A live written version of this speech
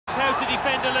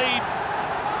defend a lead.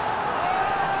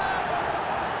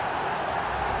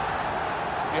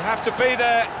 You have to be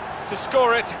there to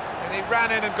score it, and he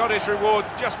ran in and got his reward,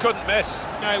 just couldn't miss.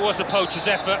 No, it was a poacher's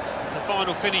effort. The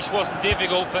final finish wasn't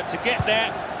difficult, but to get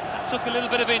there, that took a little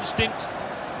bit of instinct.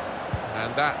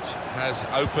 And that has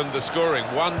opened the scoring.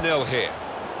 1-0 here.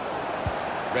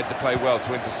 Read the play well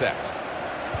to intercept.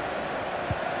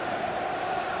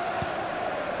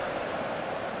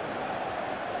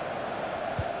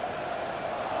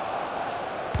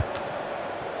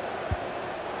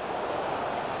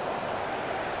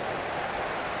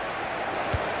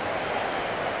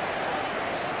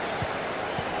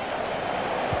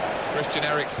 Christian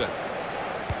Eriksen.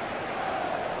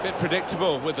 Bit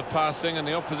predictable with the passing and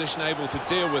the opposition able to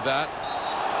deal with that.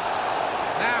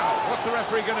 Now, what's the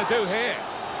referee going to do here?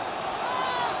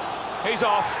 He's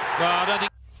off. Well, I don't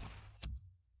think...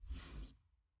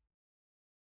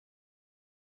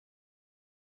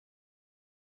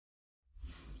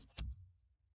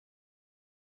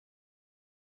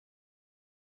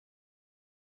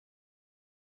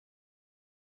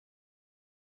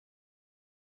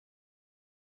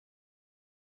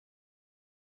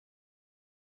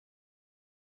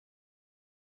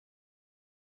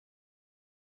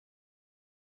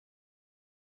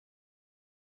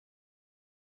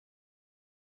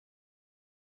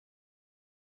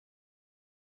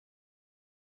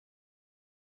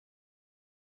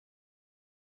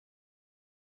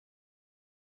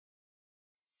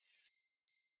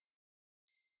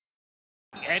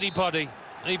 Anybody,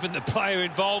 even the player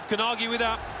involved, can argue with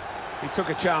that. He took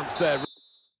a chance there.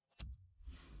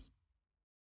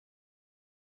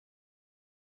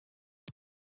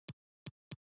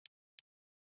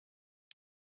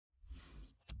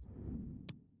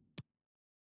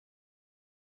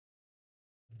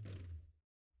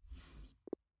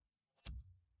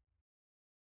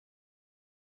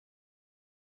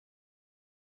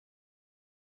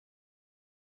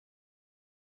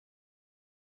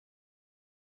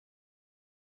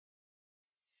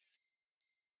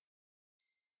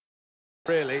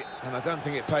 Really, and I don't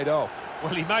think it paid off.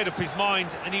 Well, he made up his mind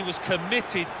and he was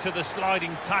committed to the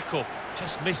sliding tackle.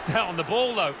 Just missed out on the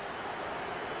ball, though.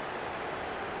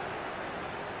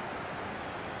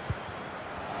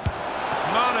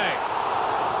 Mane.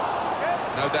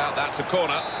 No doubt that's a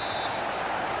corner.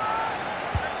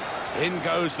 In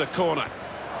goes the corner.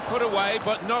 Put away,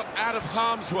 but not out of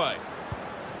harm's way.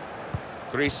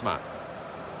 Griezmann.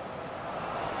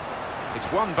 It's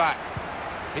one back.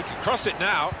 He can cross it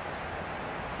now.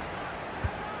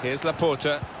 Here's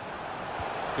Laporta.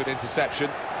 Good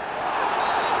interception.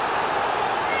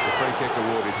 It's a free kick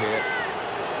awarded here.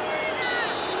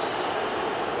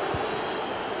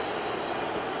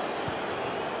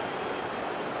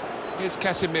 Here's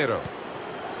Casemiro.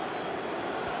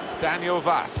 Daniel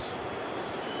Vaz.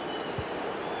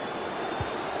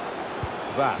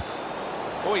 Vaz.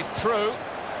 Oh, he's through.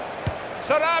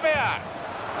 Sarabia!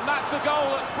 And that's the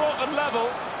goal that's brought them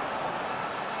level.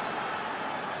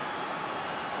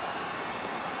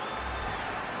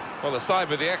 Well, the side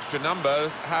with the extra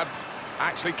numbers have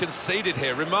actually conceded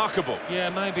here. Remarkable. Yeah,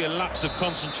 maybe a lapse of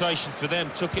concentration for them.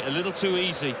 Took it a little too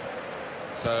easy.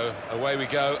 So, away we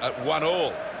go at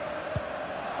 1-1.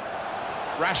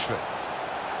 Rashford.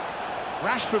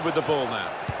 Rashford with the ball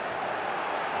now.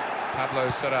 Pablo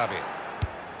Sarabia.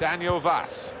 Daniel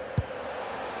Vaz.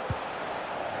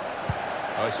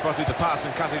 Oh, he spotted the pass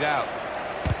and cut it out.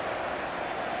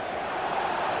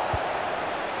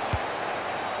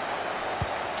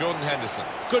 Jordan Henderson.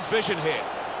 Good vision here.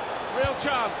 Real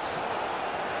chance.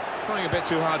 Trying a bit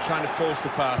too hard, trying to force the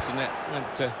pass, and it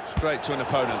went straight to an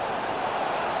opponent.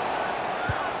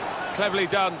 Cleverly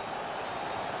done.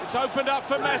 It's opened up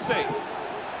for Messi.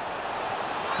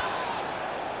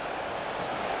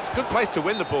 It's a good place to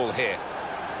win the ball here.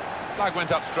 Flag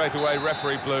went up straight away,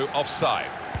 referee blew offside.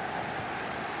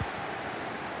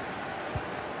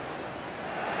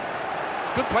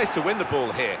 It's a good place to win the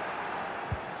ball here.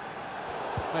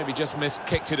 Maybe just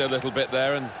kicked it a little bit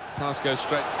there, and pass goes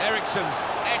straight. Eriksen's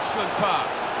excellent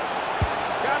pass.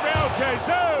 Gabriel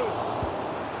Jesus!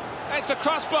 It's the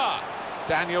crossbar.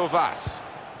 Daniel Vaz.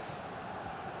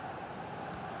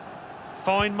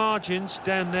 Fine margins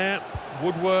down there.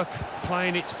 Woodwork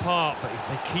playing its part, but if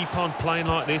they keep on playing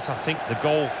like this, I think the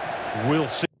goal will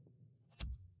see.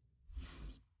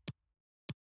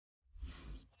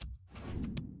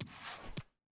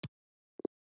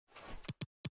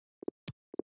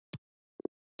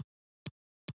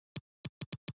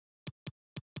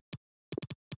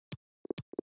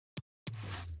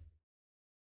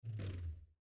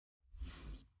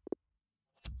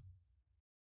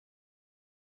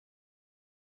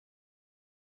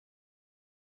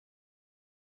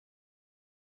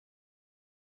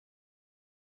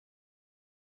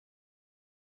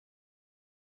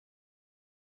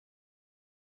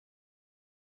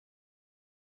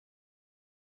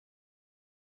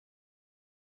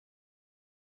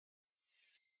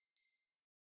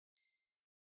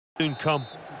 soon come.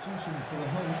 It's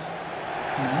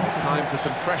time for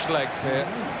some fresh legs here.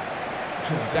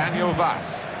 Daniel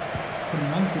Vaz.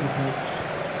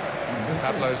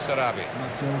 Pablo Sarabia.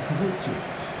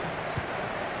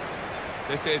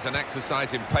 This is an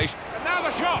exercise in patience. And now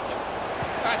the shot!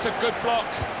 That's a good block.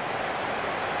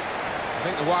 I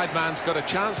think the wide man's got a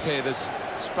chance here. There's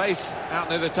space out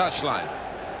near the touchline.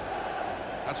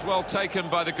 That's well taken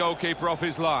by the goalkeeper off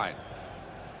his line.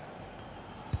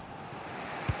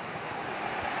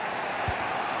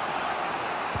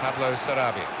 Pablo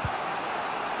Sarabia.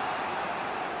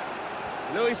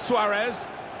 Luis Suarez.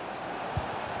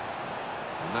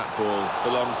 And that ball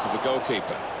belongs to the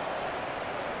goalkeeper.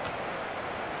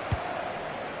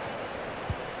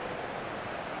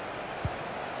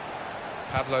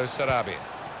 Pablo Sarabia.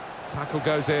 Tackle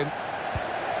goes in.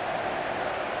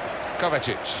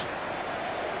 Kovacic.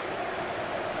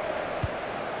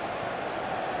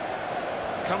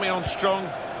 Coming on strong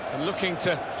and looking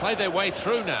to play their way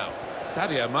through now.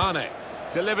 Sadio Mane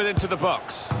delivered into the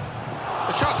box.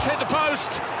 The shot's hit the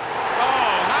post.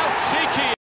 Oh, how cheeky!